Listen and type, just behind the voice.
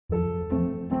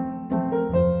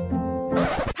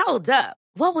Hold up.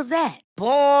 What was that?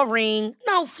 Boring.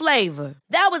 No flavor.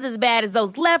 That was as bad as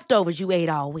those leftovers you ate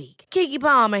all week. Keke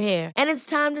Palmer here, and it's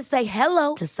time to say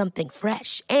hello to something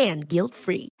fresh and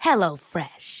guilt-free. Hello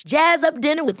Fresh. Jazz up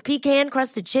dinner with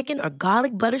pecan-crusted chicken or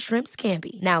garlic butter shrimp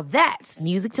scampi. Now that's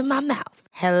music to my mouth.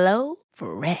 Hello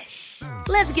Fresh.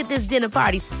 Let's get this dinner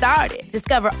party started.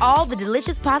 Discover all the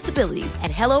delicious possibilities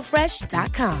at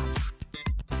hellofresh.com.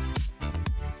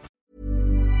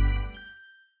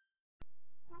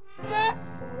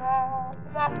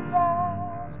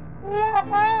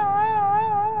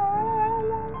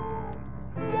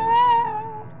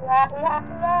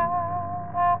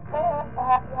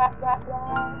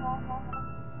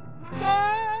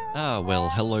 Well,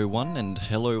 hello one and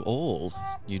hello all.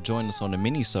 You join us on a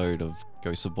mini-sode of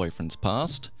Ghosts of Boyfriends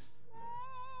Past.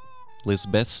 Liz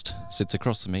Best sits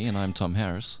across from me and I'm Tom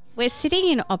Harris. We're sitting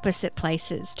in opposite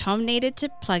places. Tom needed to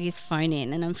plug his phone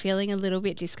in and I'm feeling a little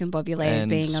bit discombobulated And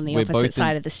being on the we're opposite both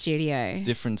side in of the studio.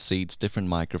 Different seats, different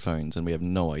microphones, and we have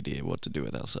no idea what to do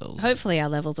with ourselves. Hopefully our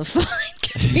levels are fine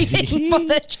because we didn't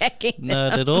bother checking them.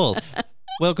 Not at all.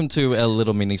 Welcome to our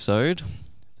little mini-sode.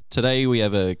 Today we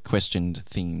have a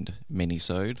question-themed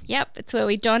mini-sode. Yep, it's where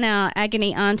we don our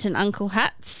agony aunt and uncle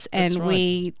hats and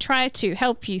we try to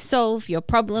help you solve your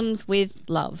problems with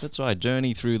love. That's right.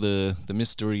 Journey through the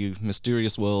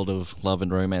mysterious world of love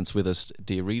and romance with us,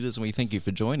 dear readers, and we thank you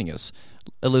for joining us.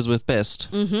 Elizabeth Best,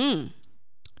 do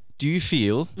you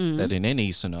feel that in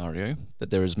any scenario that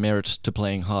there is merit to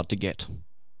playing hard to get?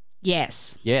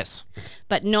 Yes. Yes.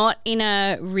 But not in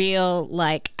a real,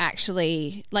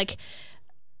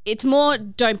 it's more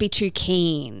don't be too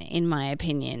keen, in my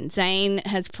opinion. Zane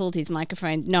has pulled his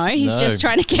microphone. No, he's just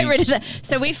trying to get rid of it.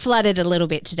 So we flooded a little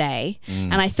bit today.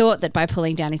 And I thought that by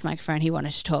pulling down his microphone, he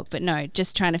wanted to talk. But no,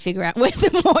 just trying to figure out where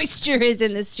the moisture is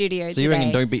in the studio today. So you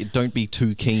reckon don't be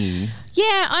too keen?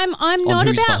 Yeah, I'm not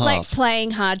about behalf?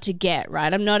 playing hard to get,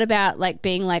 right? I'm not about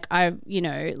being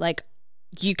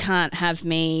you can't have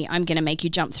me, I'm going to make you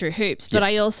jump through hoops. But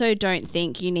I also don't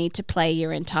think you need to play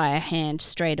your entire hand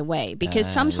straight away because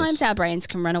sometimes our brains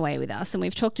can run away with us. And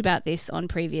we've talked about this on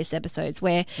previous episodes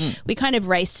where we kind of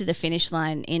race to the finish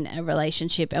line in a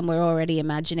relationship and we're already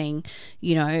imagining,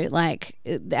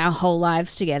 our whole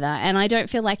lives together. And I don't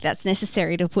feel like that's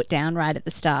necessary to put down right at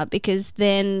the start because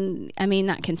then,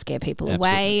 that can scare people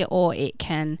away or it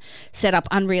can set up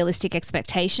unrealistic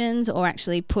expectations or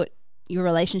actually put your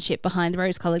relationship behind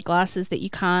rose-colored glasses that you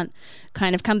can't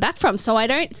kind of come back from. So I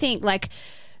don't think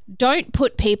don't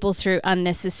put people through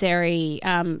unnecessary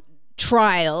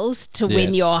trials to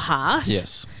win your heart.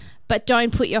 Yes. But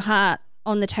don't put your heart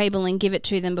on the table and give it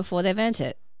to them before they've earned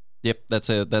it. Yep,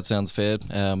 that sounds fair.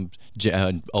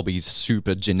 I'll be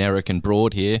super generic and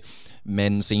broad here.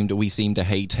 We seem to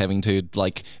hate having to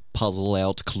puzzle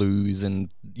out clues and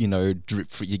we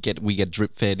get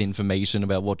drip fed information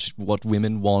about what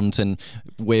women want, and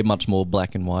we're much more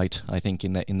black and white, I think,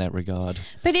 in that regard.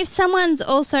 But if someone's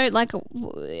also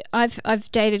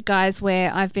I've dated guys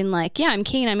where I've been I'm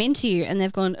keen, I'm into you, and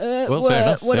they've gone,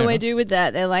 what do I do with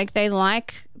that? They're they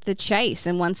like the chase,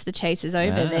 and once the chase is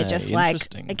over, they're just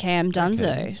okay, I'm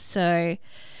donezo. Okay.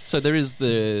 So there is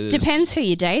depends who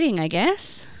you're dating, I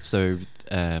guess. So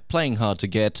playing hard to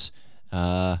get,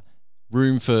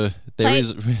 room for play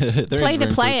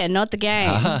the player, not the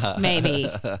game.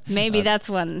 Maybe that's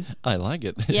one. I like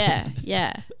it.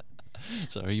 Yeah.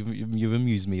 Sorry, you've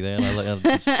amused me there, and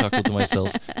I just chuckle to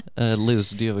myself. Liz,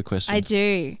 do you have a question? I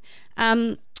do.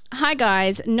 Hi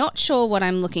guys, not sure what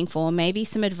I'm looking for. Maybe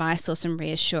some advice or some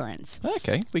reassurance.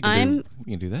 Okay, we can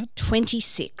do that.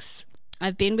 26.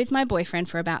 I've been with my boyfriend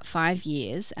for about 5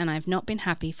 years and I've not been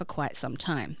happy for quite some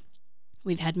time.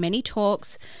 We've had many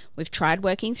talks, we've tried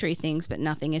working through things, but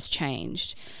nothing has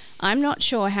changed. I'm not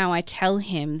sure how I tell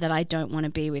him that I don't want to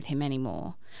be with him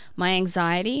anymore. My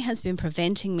anxiety has been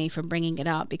preventing me from bringing it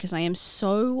up because I am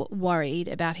so worried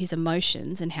about his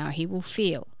emotions and how he will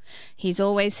feel. He's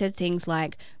always said things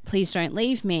like, please don't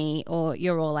leave me, or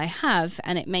you're all I have,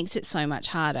 and it makes it so much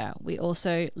harder. We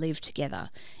also live together.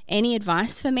 Any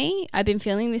advice for me? I've been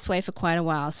feeling this way for quite a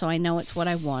while, so I know it's what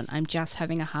I want. I'm just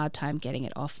having a hard time getting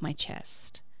it off my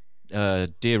chest.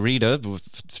 Dear reader,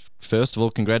 first of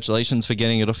all, congratulations for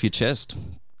getting it off your chest.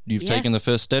 You've taken the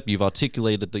first step. You've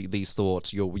articulated these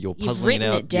thoughts. You're puzzling it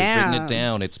out. You've written it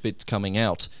down. It's coming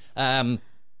out.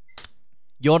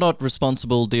 You're not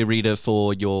responsible, dear reader,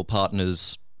 for your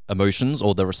partner's emotions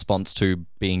or the response to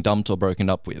being dumped or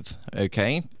broken up with.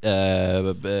 Okay.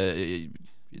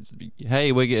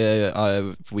 Hey,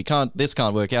 we can't. This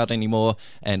can't work out anymore,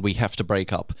 and we have to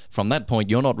break up. From that point,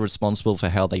 you're not responsible for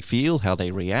how they feel, how they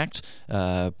react,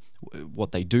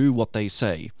 what they do, what they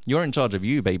say. You're in charge of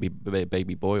you, baby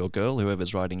boy or girl,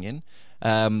 whoever's writing in.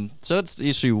 So that's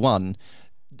issue 1.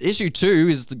 Issue 2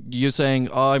 is you're saying,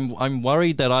 I'm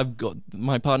worried that I've got,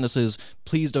 my partner says,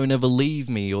 please don't ever leave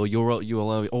me, or you're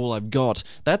all I've got.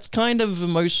 That's kind of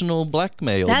emotional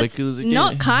blackmail. That's because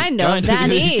not that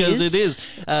because is. it is.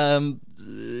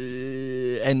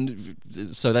 And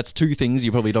so that's 2 things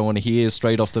you probably don't want to hear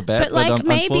straight off the bat. But, like,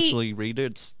 maybe, unfortunately, reader,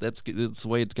 that's the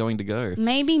way it's going to go.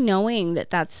 Maybe knowing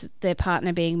that that's their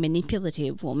partner being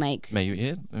manipulative will make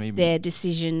maybe their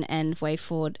decision and way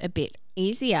forward a bit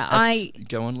easier.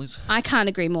 Go on, Liz. I can't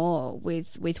agree more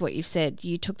with what you've said.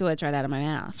 You took the words right out of my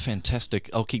mouth. Fantastic.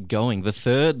 I'll keep going.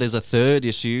 There's a third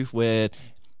issue where,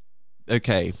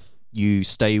 okay, you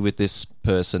stay with this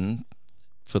person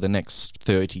for the next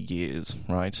 30 years,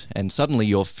 right? And suddenly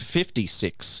you're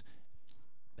 56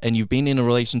 and you've been in a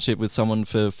relationship with someone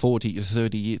for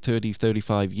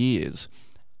 35 years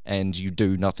and you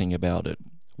do nothing about it.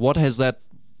 What does that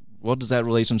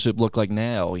relationship look like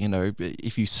now? You know,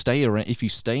 if you stay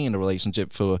in a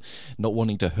relationship for not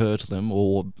wanting to hurt them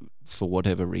or for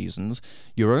whatever reasons,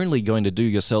 you're only going to do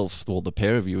yourself or the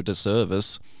pair of you a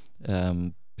disservice,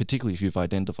 particularly if you've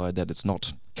identified that it's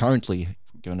not currently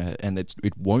going to, and it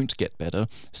won't get better.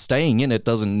 Staying in it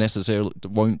doesn't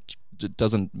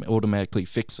automatically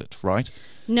fix it, right?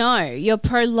 No, you're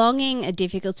prolonging a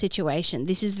difficult situation.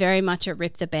 This is very much a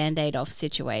rip the Band-Aid off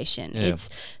situation. Yeah. It's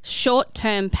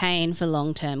short-term pain for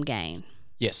long-term gain.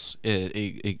 Yes,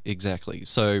 exactly.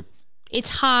 So it's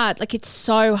hard. Like, it's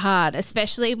so hard,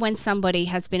 especially when somebody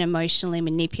has been emotionally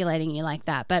manipulating you like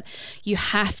that. But you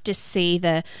have to see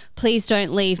please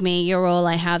don't leave me, you're all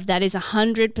I have. That is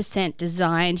 100%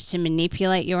 designed to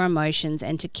manipulate your emotions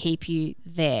and to keep you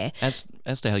there. As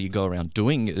to how you go around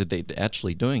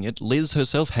actually doing it, Liz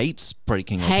herself hates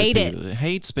breaking up.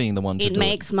 Hates being the one to do it. It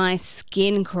makes my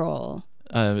skin crawl.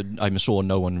 I'm sure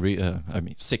no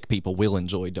one, sick people will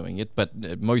enjoy doing it,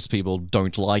 but most people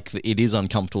don't like it. It is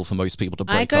uncomfortable for most people to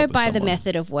break up with I go by someone. the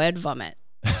method of word vomit.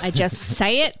 I just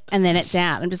say it and then it's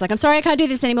out. I'm just like, I'm sorry, I can't do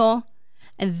this anymore.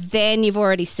 And then you've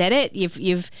already said it.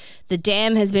 The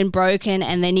dam has been broken,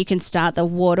 and then you can start the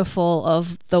waterfall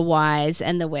of the whys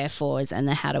and the wherefores and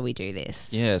the how do we do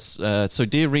this. Yes. So,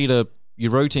 dear reader, you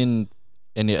wrote in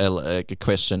a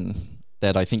question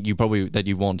that I think you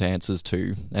want answers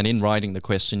to, and in writing the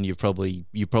question, you probably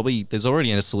there's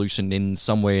already a solution in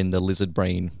somewhere in the lizard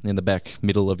brain, in the back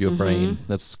middle of your brain,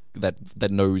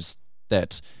 that knows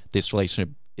that this relationship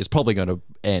is probably going to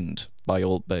end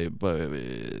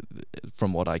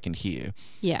from what I can hear.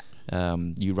 Yeah.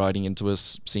 You writing into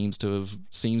us seems to have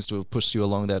pushed you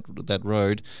along that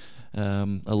road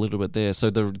a little bit there. So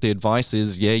the advice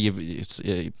is,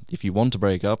 if you want to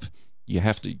break up,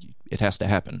 it has to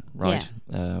happen, right?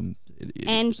 Yeah.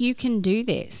 And you can do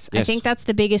this. Yes. I think that's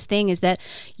the biggest thing, is that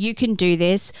you can do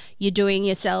this. You're doing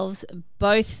yourselves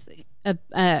both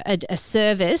a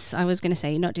service. I was going to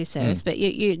say not disservice, but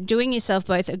you're doing yourself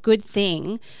both a good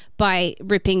thing by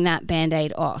ripping that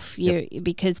Band-Aid off.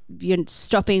 Because you're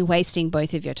stopping wasting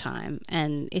both of your time.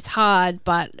 And it's hard,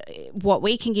 but what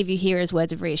we can give you here is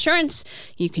words of reassurance.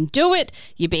 You can do it.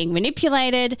 You're being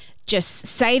manipulated. Just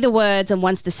say the words, and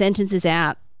once the sentence is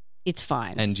out, it's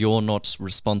fine. And you're not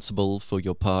responsible for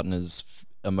your partner's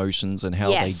emotions and how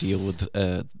they deal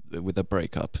with a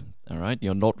breakup. All right,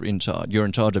 you're not in charge. You're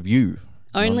in charge of you.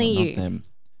 Only not you. Them.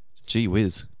 Gee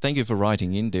whiz! Thank you for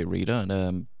writing in, dear reader.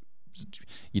 And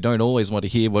you don't always want to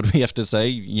hear what we have to say.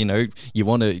 You know, you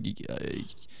want to.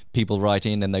 People write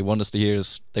in and they want to hear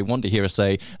us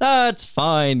say, it's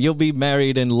fine, you'll be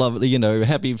married and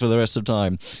happy for the rest of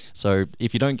time. So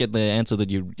if you don't get the answer that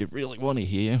you really want to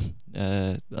hear,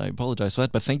 I apologize for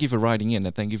that, but thank you for writing in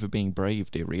and thank you for being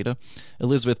brave, dear reader.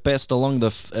 Elizabeth Best, along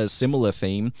the similar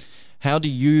theme, how do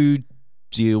you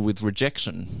deal with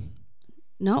rejection?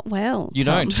 Not well. You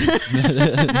Tom.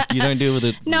 don't. You don't deal with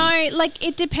it. No, like,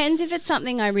 it depends if it's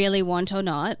something I really want or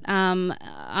not.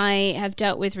 I have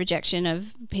dealt with rejection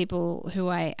of people who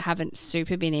I haven't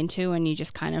super been into, and you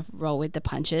just kind of roll with the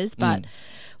punches. But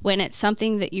when it's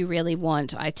something that you really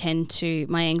want,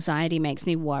 my anxiety makes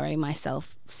me worry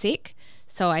myself sick.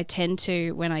 So I tend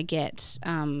to, when I get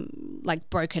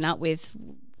broken up with,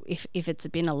 if it's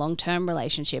been a long-term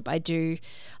relationship, I do,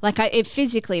 it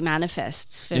physically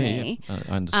manifests for me. Yeah,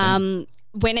 I understand.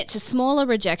 When it's a smaller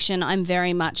rejection, I'm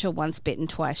very much a once bitten,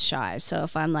 twice shy. So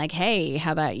if I'm like, hey,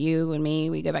 how about you and me?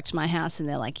 We go back to my house, and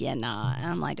they're like, yeah, nah. And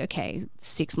I'm like, okay,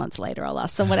 6 months later, I'll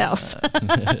ask someone else.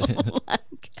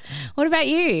 What about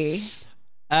you?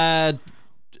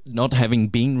 Not having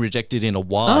been rejected in a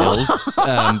while,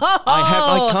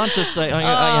 I can't just say.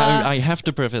 I have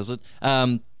to preface it.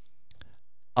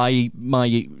 my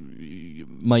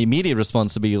immediate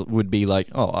response would be like,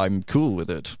 oh, I'm cool with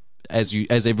it.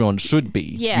 As everyone should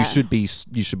be. Yeah. You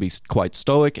should be quite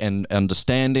stoic and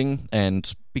understanding,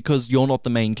 and because you're not the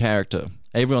main character.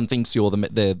 Everyone thinks you're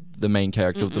the main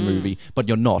character of the movie, but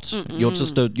you're not. You're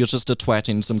just a twat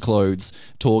in some clothes,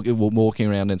 walking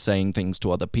around and saying things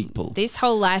to other people. This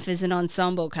whole life is an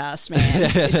ensemble cast,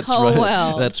 man. This That's whole right.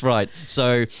 world. That's right.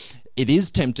 So it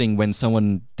is tempting when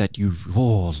someone that you,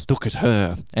 look at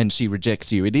her, and she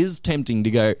rejects you. It is tempting to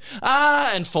go,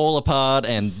 and fall apart,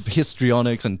 and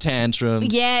histrionics and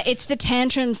tantrums. Yeah, it's the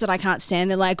tantrums that I can't stand.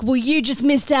 They're like, well, you just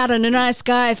missed out on a nice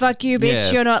guy. Fuck you, bitch.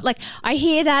 Yeah. You're not. Like, I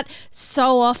hear that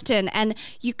so often, and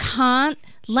you can't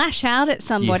lash out at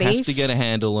somebody. You have to get a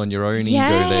handle on your own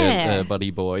ego there,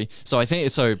 buddy boy. So I think,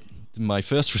 my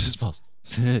first response,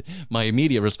 my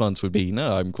immediate response would be,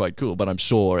 no, I'm quite cool. But I'm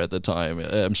sure at the time,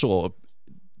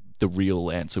 the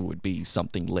real answer would be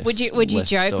something less. Would you less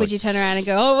joke? stoic. Would you turn around and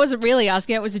go, oh, I wasn't really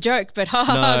asking, it was a joke, but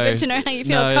good to know how you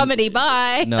feel. No. Comedy,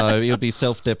 bye. No, it would be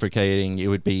self-deprecating. It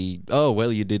would be, oh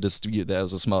well, you did that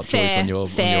was a smart choice on your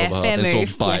fair behalf. And move,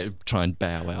 sort of try and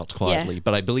bow out quietly.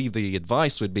 But I believe the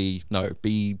advice would be, no,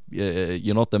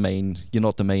 you're not the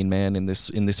main man in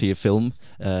this here film.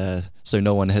 So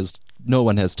no one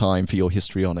has time for your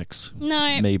histrionics.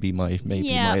 No. Maybe my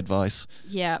advice.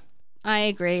 Yeah. I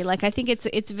agree. Like, I think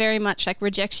it's very much like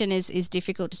rejection is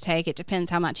difficult to take. It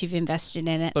depends how much you've invested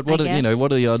in it. But what are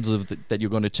the odds of that you're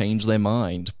going to change their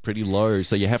mind? Pretty low.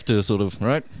 So you have to sort of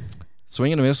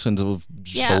swing and a miss and sort of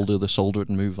shoulder it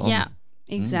and move on. Yeah.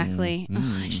 Exactly.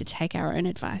 Oh, I should take our own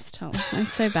advice, Tom. I'm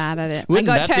so bad at it. Wouldn't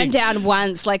I got that turned be- down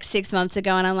once, like 6 months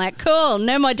ago, and I'm like, cool,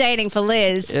 no more dating for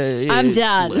Liz. I'm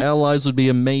done. Our lives would be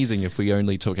amazing if we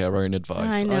only took our own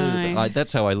advice. I know.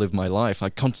 That's how I live my life. I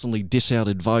constantly dish out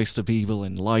advice to people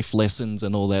and life lessons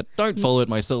and all that. Don't follow it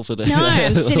myself today. No,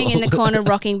 I'm sitting in the corner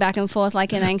rocking back and forth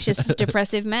like an anxious,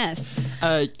 depressive mess.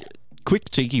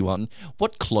 Quick cheeky one.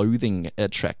 What clothing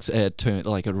arouses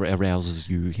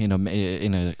you in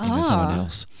someone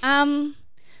else?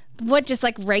 What, just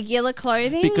like regular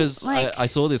clothing? Because like, I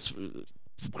saw this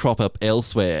crop up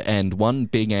elsewhere, and one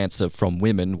big answer from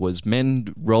women was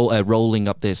men rolling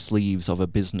up their sleeves of a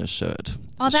business shirt.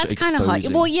 Oh, that's kind of hot.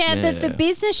 Exposing. Well, yeah, the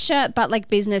business shirt, but like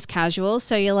business casual.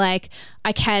 So you're like,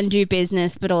 I can do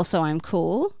business, but also I'm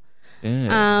cool.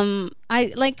 Yeah.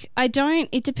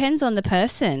 It depends on the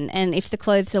person and if the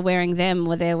clothes are wearing them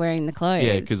or they're wearing the clothes.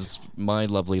 Yeah, because my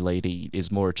lovely lady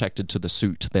is more attracted to the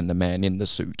suit than the man in the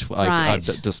suit. Right. I've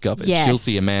discovered. Yes. She'll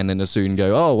see a man in a suit and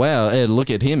go, oh, wow,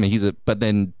 look at him. But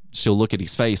then she'll look at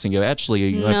his face and go,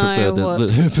 actually, I prefer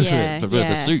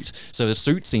the suit. So the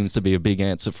suit seems to be a big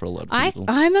answer for a lot of people.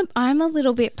 I'm a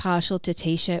little bit partial to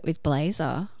t-shirt with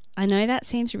blazer. I know that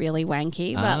seems really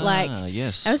wanky, but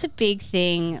yes. that was a big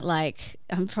thing. Like,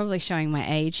 I'm probably showing my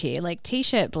age here. Like,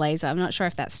 t-shirt blazer, I'm not sure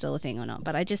if that's still a thing or not,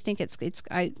 but I just think I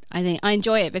think I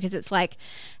enjoy it because it's like,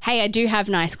 hey, I do have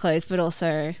nice clothes, but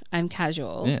also I'm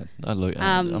casual. Yeah,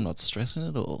 I'm not stressing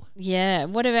at all. Yeah.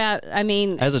 What about,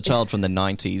 as a child from the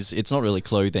 90s, it's not really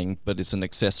clothing, but it's an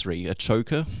accessory, a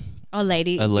choker. Oh,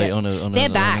 lady. They're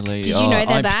back. Did you know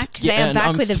they're back? They're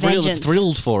back with a vengeance.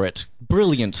 Thrilled for it.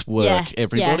 Brilliant work,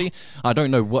 everybody. Yeah. I don't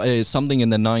know what is something in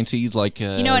the 90s like.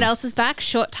 You know what else is back?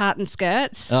 Short tartan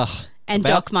skirts. And About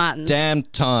Doc Martens. Damn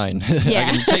time. Yeah.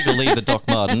 I can take or leave the Doc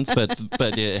Martens, but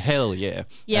yeah, hell yeah.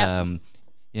 Yeah.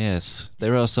 Yes,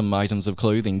 there are some items of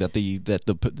clothing that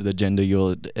the gender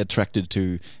you're attracted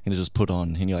to and just put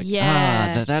on, and you're like,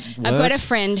 that works. I've got a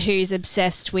friend who's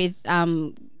obsessed with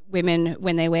women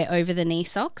when they wear over the knee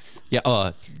socks. Yeah.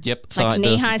 Oh, yep. Like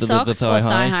knee-high socks or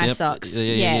thigh-high yep. socks.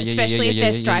 Yeah, especially if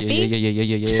they're stripy.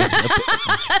 Yeah.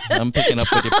 I'm picking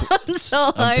up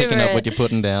what you're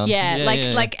putting down.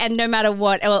 Yeah, and no matter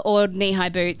what, or knee-high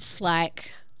boots,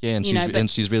 like. Yeah, and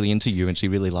she's really into you, and she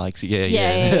really likes you. Yeah.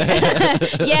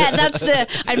 Yeah,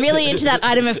 I'm really into that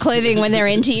item of clothing when they're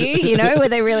into you, where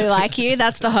they really like you.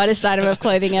 That's the hottest item of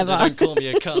clothing ever. Don't call me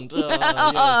a cunt.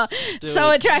 Yes,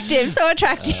 so attractive, so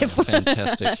attractive.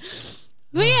 Fantastic.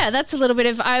 Well, yeah, that's a little bit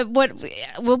of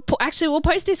we'll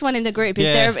post this one in the group.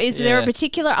 Is there a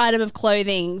particular item of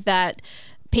clothing that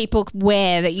people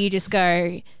wear that you just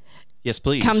go, yes,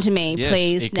 please. Come to me,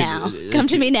 please, now. Come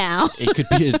to me now.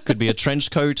 It could be a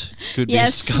trench coat. Could be a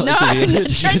scarf.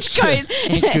 Trench coat.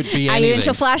 It could be anything. Are you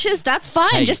into flashes? That's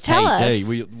fine. Just tell us. Hey,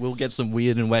 we'll get some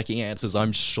weird and wacky answers.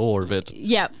 I'm sure of it.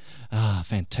 Yep.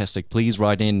 Fantastic. Please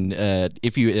write in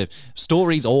if you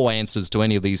stories or answers to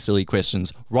any of these silly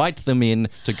questions. Write them in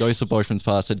to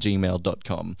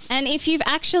ghostofboyfriendspast@gmail.com. And if you've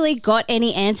actually got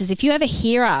any answers, if you ever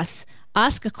hear us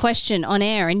ask a question on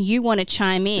air and you want to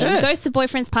chime in, Ghosts of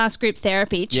Boyfriends Past Group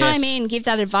Therapy, chime in, give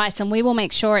that advice, and we will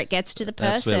make sure it gets to the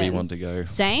person. That's where we want to go.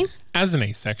 Zane? As an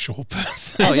asexual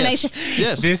person,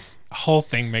 Yes. this whole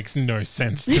thing makes no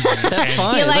sense to me. That's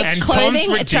fine. You like And clothing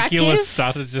Tom's attractive? ridiculous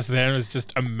started just there was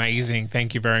just amazing.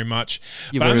 Thank you very much.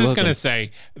 You're But I'm very just going to welcome.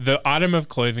 say the item of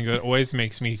clothing that always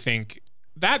makes me think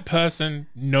that person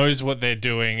knows what they're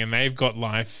doing and they've got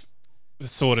life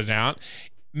sorted out.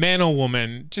 Man or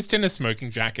woman, just in a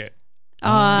smoking jacket.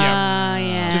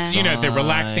 Yeah. Just, they're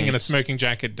relaxing in a Right. smoking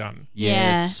jacket done.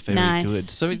 Yes, Yeah, very nice. good.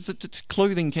 So it's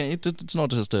clothing. It's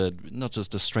not just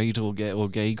a straight or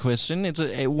gay question. It's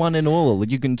a one and all.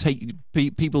 You can take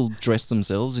people dress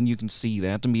themselves, and you can see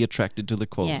that and be attracted to the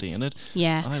quality in it.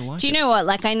 Yeah. I like Do you it. know what?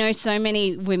 Like, I know so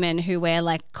many women who wear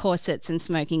like corsets and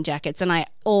smoking jackets, and I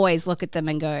always look at them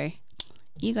and go,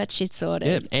 you got shit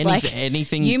sorted. Yeah,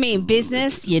 anything. You mean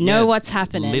business? You know what's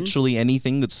happening. Literally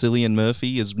anything that Cillian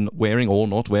Murphy is wearing or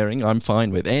not wearing, I'm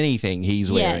fine with. Anything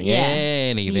he's wearing,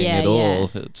 anything at all.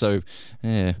 So,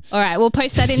 yeah. All right, we'll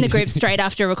post that in the group straight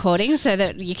after recording so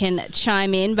that you can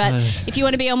chime in. But if you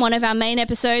want to be on one of our main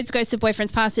episodes,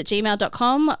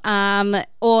 ghostofboyfriendspast@gmail.com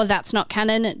or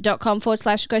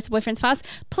that'snotcanon.com/ghostofboyfriendspast.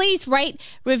 Please rate,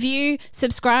 review,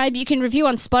 subscribe. You can review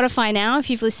on Spotify now if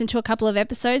you've listened to a couple of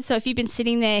episodes. So if you've been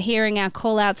sitting there hearing our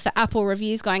call outs for Apple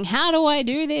reviews going, how do I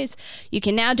do this? You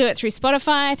can now do it through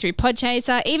Spotify, through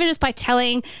Podchaser, even just by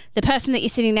telling the person that you're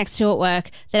sitting next to at work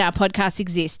that our podcast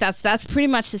exists. That's pretty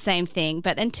much the same thing.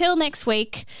 But until next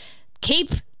week, keep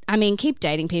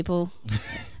dating people.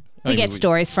 We get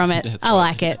stories from it. I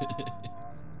like it.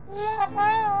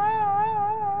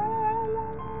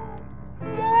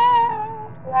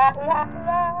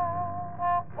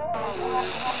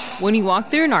 When you walk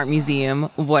through an art museum,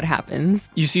 what happens?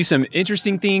 You see some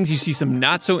interesting things, you see some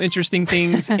not so interesting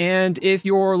things, and if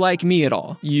you're like me at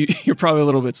all, you're probably a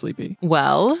little bit sleepy.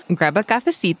 Well, grab a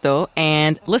cafecito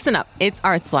and listen up. It's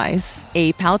Art Slice,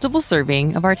 a palatable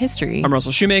serving of art history. I'm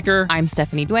Russell Shoemaker. I'm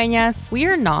Stephanie Dueñas. We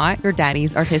are not your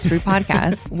daddy's art history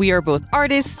podcast. We are both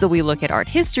artists, so we look at art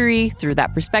history through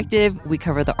that perspective. We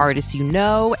cover the artists you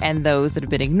know and those that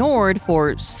have been ignored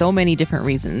for so many different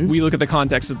reasons. We look at the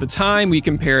context of the time, we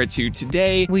compare it to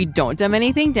today. We don't dumb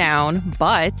anything down,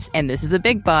 but, and this is a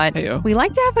big but, Heyo. we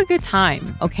like to have a good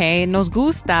time, okay? Nos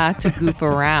gusta to goof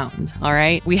around, all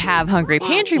right? We have hungry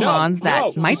pantry mons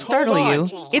that might startle you.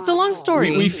 It's a long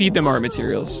story. We feed them art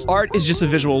materials. Art is just a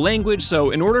visual language,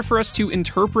 so in order for us to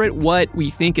interpret what we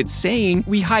think it's saying,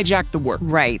 we hijack the work.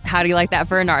 Right. How do you like that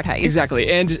for an art heist?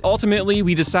 Exactly. And ultimately,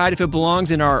 we decide if it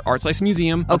belongs in our Art Slice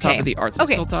Museum on top of the Art Slice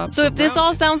hilltop. So if this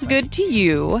all sounds good to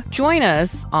you, join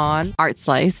us on Art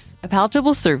Slice, a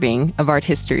palatable serving of art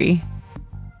history.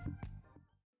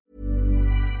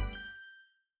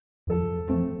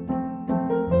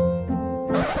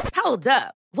 Hold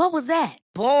up. What was that?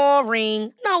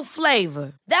 Boring. No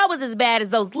flavor. That was as bad as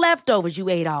those leftovers you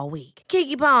ate all week.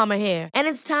 Keke Palmer here, and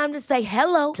it's time to say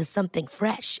hello to something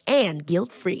fresh and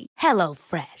guilt-free. Hello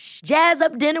Fresh. Jazz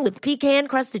up dinner with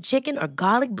pecan-crusted chicken or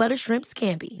garlic butter shrimp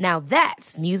scampi. Now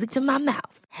that's music to my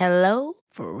mouth. Hello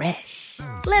Fresh.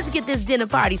 Let's get this dinner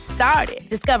party started.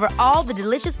 Discover all the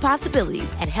delicious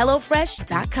possibilities at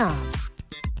hellofresh.com.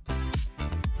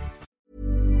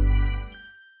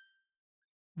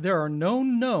 There are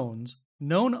known knowns,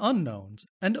 known unknowns,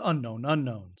 and unknown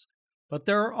unknowns. But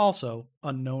there are also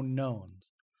unknown knowns.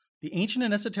 The ancient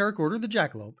and esoteric Order of the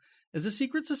Jackalope is a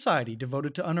secret society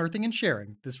devoted to unearthing and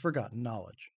sharing this forgotten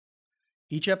knowledge.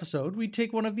 Each episode, we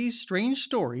take one of these strange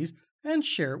stories and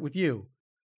share it with you.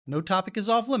 No topic is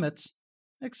off limits,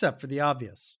 except for the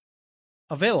obvious.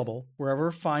 Available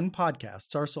wherever fine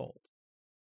podcasts are sold.